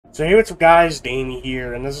So hey, what's up guys, Danny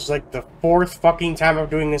here, and this is like the fourth fucking time I'm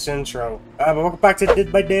doing this intro. But welcome back to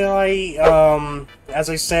Dead by Daylight. As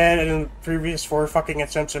I said in the previous 4 fucking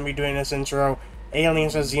attempts of me doing this intro,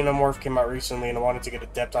 Aliens and Xenomorph came out recently and I wanted to get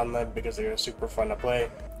Adept on them because they were super fun to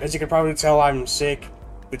play. As you can probably tell, I'm sick,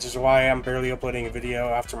 which is why I'm barely uploading a video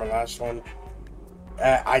after my last one.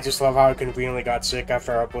 I just love how I conveniently got sick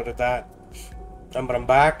after I uploaded that. But I'm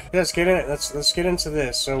back. Let's get into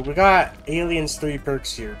this. So we got Aliens 3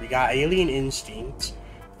 perks here. We got Alien Instinct.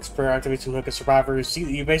 This perk activates and hook a survivor.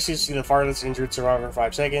 You basically see the farthest injured survivor in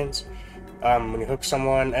 5 seconds. When you hook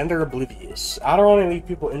someone, and they're oblivious. I don't really leave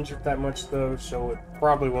people injured that much though, so it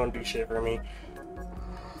probably won't do shit for me.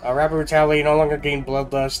 Rapid Retaliate, you no longer gain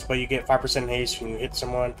bloodlust, but you get 5% haste when you hit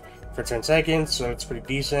someone for 10 seconds, so it's pretty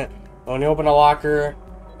decent. When you open a locker,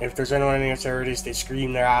 if there's anyone in your territories, they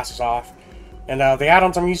scream their asses off. And the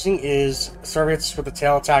add-ons I'm using is Surveillance with the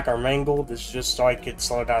tail attack are mangled. It's just so I could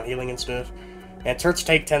slow down healing and stuff. And turrets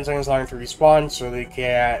take 10 seconds longer to respawn, so they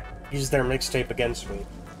can't use their mixtape against me.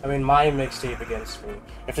 I mean, my mixtape against me.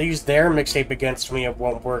 If they use their mixtape against me, it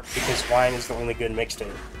won't work, because mine is the only good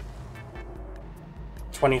mixtape.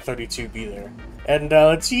 2032 be there. And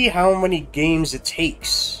let's see how many games it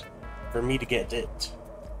takes for me to get it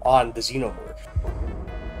on the Xenomorph.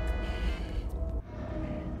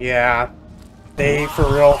 Yeah. They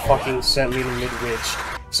for real fucking sent me to Midwich,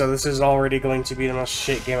 so this is already going to be the most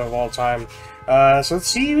shit game of all time. So let's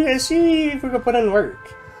see if we can put in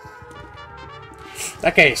work.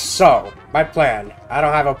 Okay, so my plan. I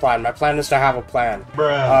don't have a plan. My plan is to have a plan.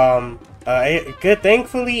 Bruh. Good.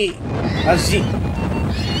 Thankfully,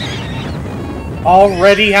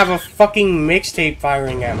 already have a fucking mixtape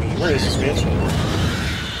firing at me. Where is this bitch?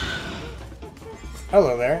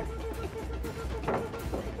 Hello there.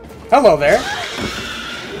 Hello there.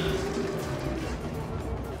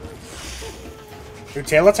 Your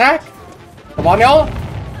tail attack? Come on, y'all.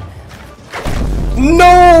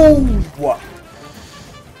 No!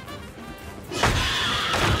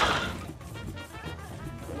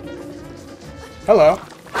 Hello.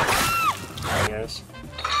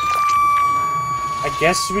 I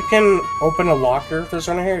guess we can open a locker if there's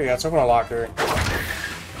one in here. Yeah, let's open a locker.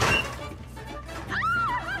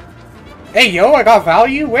 Hey, yo, I got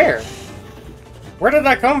value? Where? Where did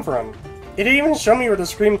that come from? It didn't even show me where the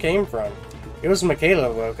scream came from. It was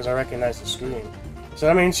Michaela, though, because I recognized the scream. So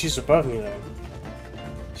that means she's above me, then.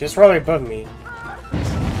 She's probably above me.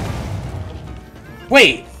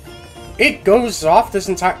 Wait! It goes off this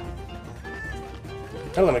entire...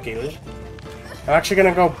 Hello, Michaela. I'm actually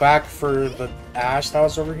gonna go back for the ash that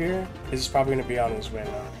was over here. This is probably gonna be on his way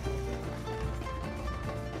now.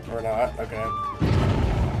 Or not, okay.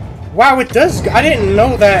 Wow, it does. I didn't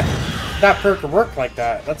know that that perk worked like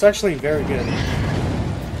that. That's actually very good.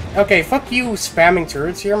 Okay, fuck you spamming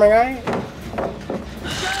turrets here, my guy.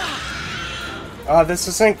 This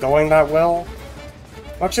isn't going that well.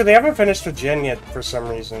 Actually, they haven't finished the gen yet for some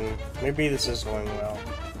reason. Maybe this is going well.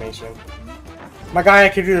 Nation. My guy, I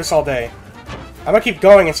could do this all day. I'm gonna keep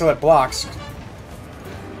going until it blocks.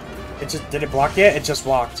 Did it block yet? It just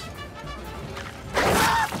blocked.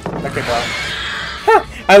 Okay, bro.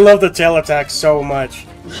 I love the tail attack so much.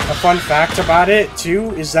 A fun fact about it,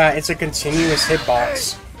 too, is that it's a continuous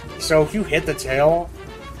hitbox. So if you hit the tail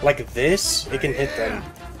like this, it can hit them.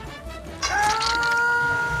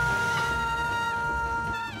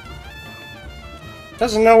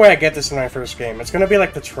 There's no way I get this in my first game. It's gonna be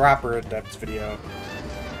like the Trapper Adept video,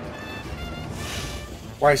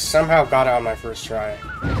 where I somehow got it on my first try.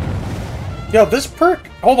 Yo, this perk...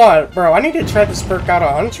 Hold on, bro. I need to try this perk out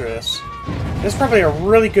on Huntress. This is probably a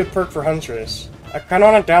really good perk for Huntress. I kind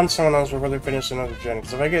of want to down someone else before they finish another gen,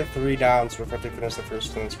 because if I get 3 downs before they finish the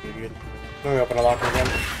first one, it's pretty good. Let me open a locker again.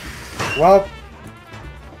 Well,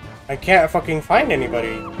 I can't fucking find anybody.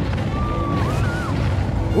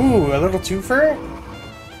 Ooh, a little twofer?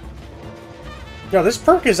 Yo, this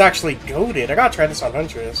perk is actually goated. I gotta try this on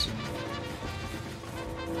Huntress.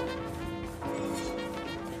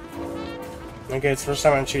 Okay, it's the first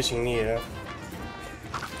time I'm chasing Nia.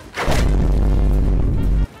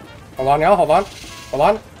 Hold on, y'all. Hold on. Hold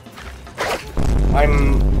on.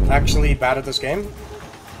 I'm actually bad at this game.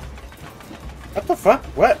 What the fuck?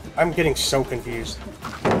 What? I'm getting so confused.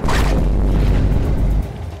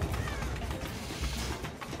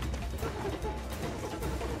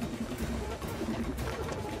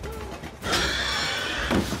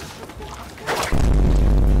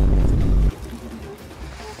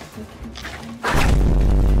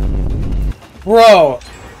 Bro!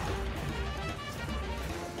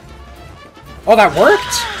 Oh, that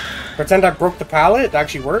worked? Pretend I broke the pallet? It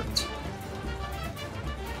actually worked?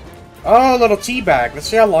 Oh, little tea bag. Let's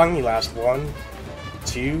see how long you last. 1,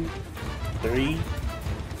 2, 3,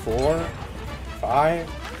 4, 5,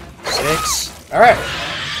 6. Alright.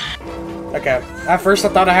 Okay. At first I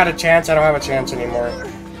thought I had a chance. I don't have a chance anymore.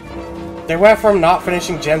 They went from not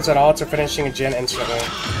finishing gens at all to finishing a gen instantly.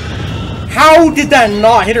 How did that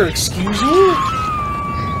not hit her? Excuse me?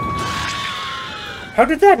 How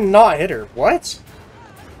did that not hit her? What?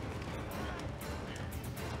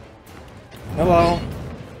 Hello?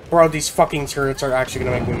 Bro, these fucking turrets are actually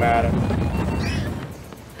gonna make me mad.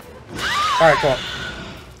 Alright, cool.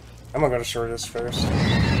 I'm gonna go to shortest first.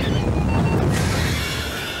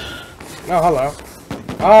 Oh, hello.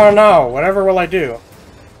 Oh no, whatever will I do?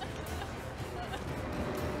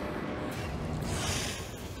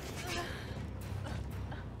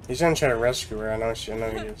 He's gonna try to rescue her, I know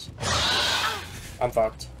he is. I'm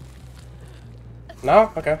fucked.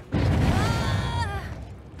 No? Okay.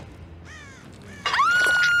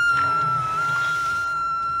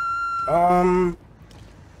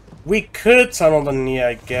 We could tunnel the knee,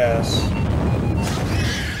 I guess.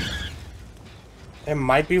 It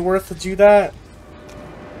might be worth to do that.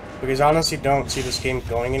 Because I honestly don't see this game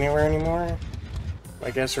going anywhere anymore.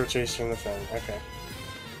 I guess we're chasing the thing. Okay.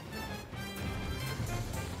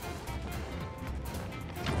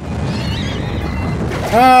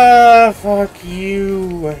 Ah, fuck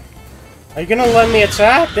you. Are you gonna let me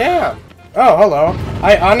attack? Damn. Oh, hello.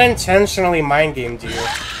 I unintentionally mind-gamed you.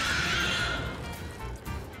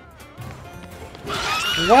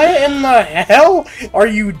 What in the hell are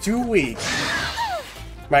you doing?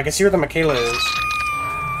 I can see where the Michaela is.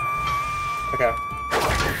 Okay.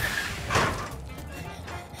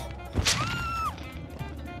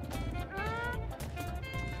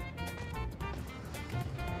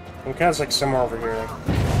 Okay, it's like somewhere over here.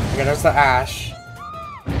 Okay, there's the Ash.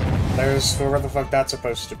 There's where the fuck that's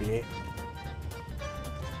supposed to be.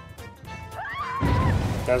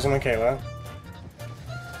 There's a Michaela.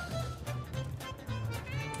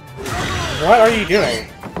 What are you doing?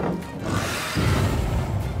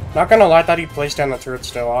 Not gonna lie, I thought he placed down the turret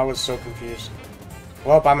still. I was so confused.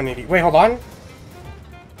 Well, I'm an idiot. Wait, hold on.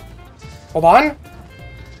 Hold on.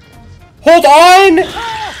 Hold on!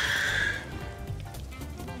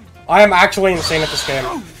 I am actually insane at this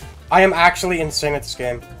game. I am actually insane at this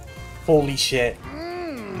game. Holy shit.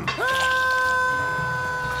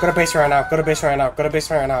 Go to base right now. Go to base right now. Go to base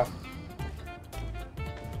right now.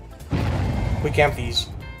 We camp these.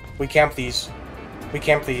 We camp these. We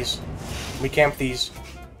camp these. We camp these.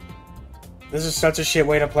 This is such a shit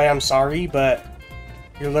way to play, I'm sorry, but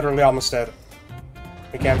you're literally almost dead.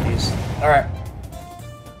 We camp these. Alright.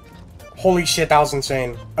 Holy shit, that was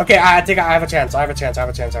insane. Okay, I think I have a chance. I have a chance. I have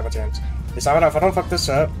a chance. I have a chance. If I don't fuck this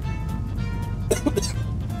up.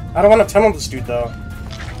 I don't want to tunnel this dude, though.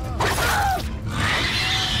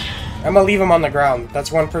 I'm gonna leave him on the ground.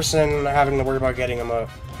 That's one person having to worry about getting him up.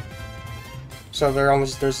 So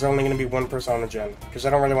there's only going to be one person on the gen. Because I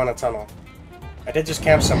don't really want to tunnel. I did just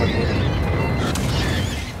camp somebody here.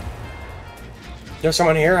 There's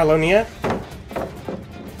someone here. Hello, Nia?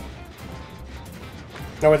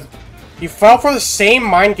 No, you fell for the same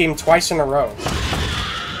mind game twice in a row.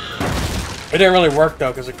 It didn't really work,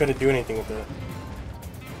 though, because I couldn't do anything with it.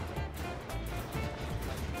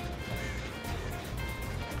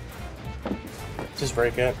 Just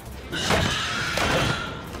break it.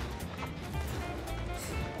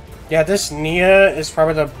 Yeah, this Nia is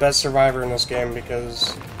probably the best survivor in this game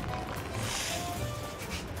because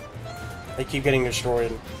they keep getting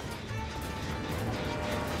destroyed.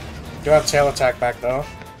 Do have tail attack back though.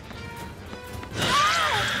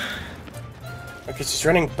 Okay, she's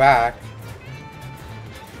running back.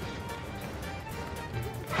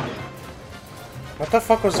 What the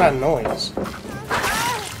fuck was that noise?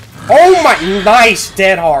 Oh my, nice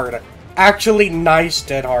dead hard. Actually nice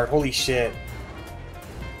dead hard. Holy shit.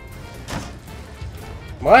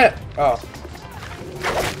 What? Oh.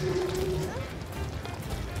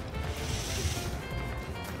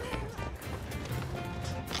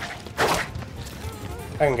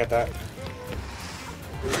 I can get that.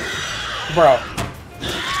 Bro.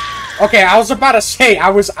 Okay, I was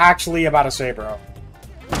actually about to say, bro.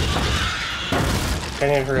 I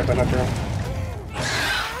need to hurry up and enter.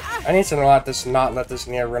 I need to not let this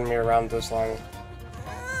Nia run me around this long.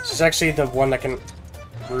 She's actually the one that can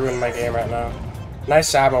ruin my game right now. Nice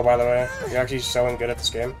Sabo, by the way. You're actually so good at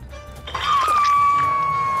this game.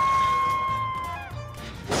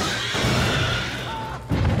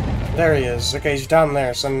 There he is. Okay, he's down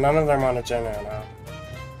there, so none of them are on a gen right now.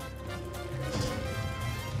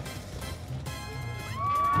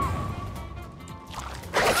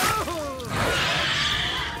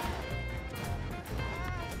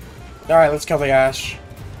 Alright, let's kill the Ash.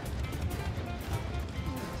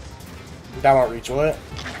 That won't reach, will it?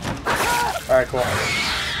 Alright, cool.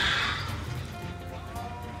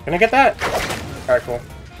 Can I get that? Alright, cool.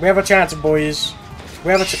 We have a chance, boys.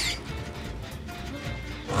 We have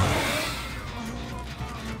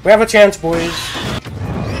a chance, boys.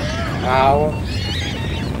 Ow.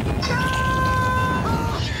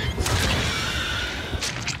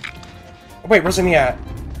 Wait, where's he at?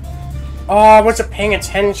 Oh, I wasn't paying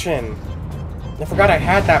attention. I forgot I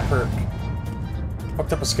had that perk.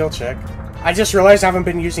 Fucked up a skill check. I just realized I haven't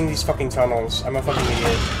been using these fucking tunnels. I'm a fucking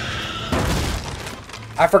idiot.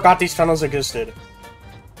 I forgot these tunnels existed.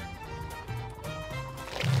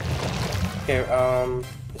 Okay,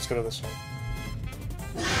 let's go to this one.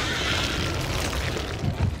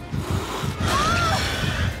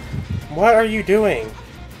 What are you doing?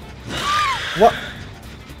 What?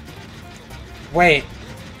 Wait.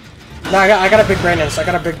 No, I got a big brain in this. I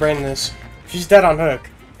got a big brain in this. She's dead on hook.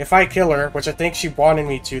 If I kill her, which I think she wanted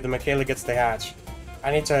me to, then Michaela gets the hatch.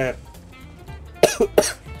 I need to... So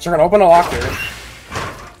we're gonna open a locker.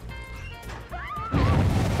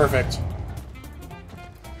 Perfect.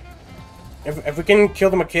 If we can kill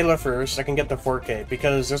the Michaela first, I can get the 4K,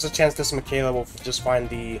 because there's a chance this Michaela will just find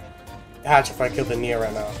the hatch if I kill the Nia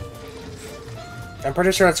right now. I'm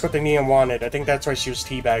pretty sure that's what the Nia wanted. I think that's why she was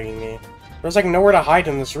teabagging me. There's like nowhere to hide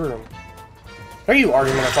in this room. There you are,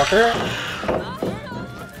 you motherfucker!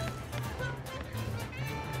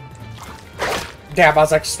 Damn, I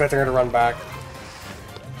was actually expecting her to run back.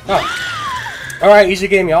 Oh. Alright, easy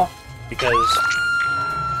game, y'all. Because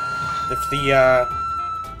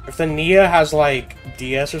if the Nia has like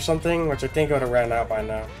DS or something, which I think I would have ran out by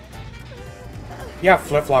now. Yeah,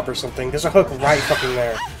 flip-flop or something. There's a hook right fucking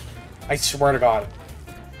there. I swear to God.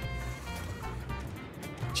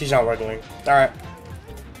 She's not wiggling. Alright.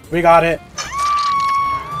 We got it.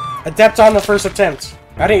 Adept on the first attempt.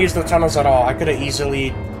 I didn't use the tunnels at all. I could have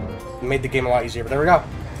easily made the game a lot easier, but there we go.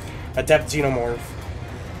 Adept Xenomorph.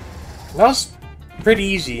 That was pretty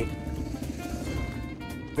easy.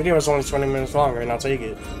 Video was only 20 minutes long, and I'll take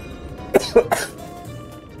it.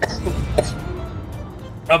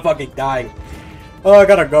 I'm fucking dying. Oh, I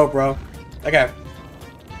gotta go, bro. Okay.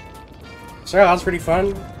 So yeah, that was pretty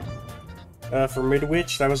fun. For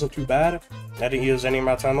Midwich, that wasn't too bad. I didn't use any of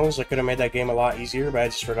my tunnels. I could have made that game a lot easier, but I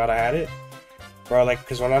just forgot I had it. Bro, like,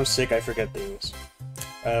 because when I'm sick, I forget things.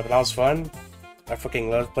 But that was fun. I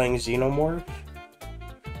fucking love playing Xenomorph.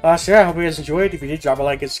 So yeah, I hope you guys enjoyed. If you did, drop a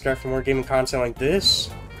like and subscribe for more gaming content like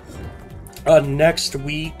this. Next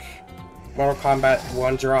week, Mortal Kombat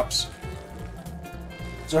 1 drops.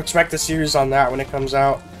 So expect a series on that when it comes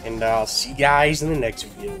out. And I'll see you guys in the next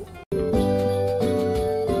video.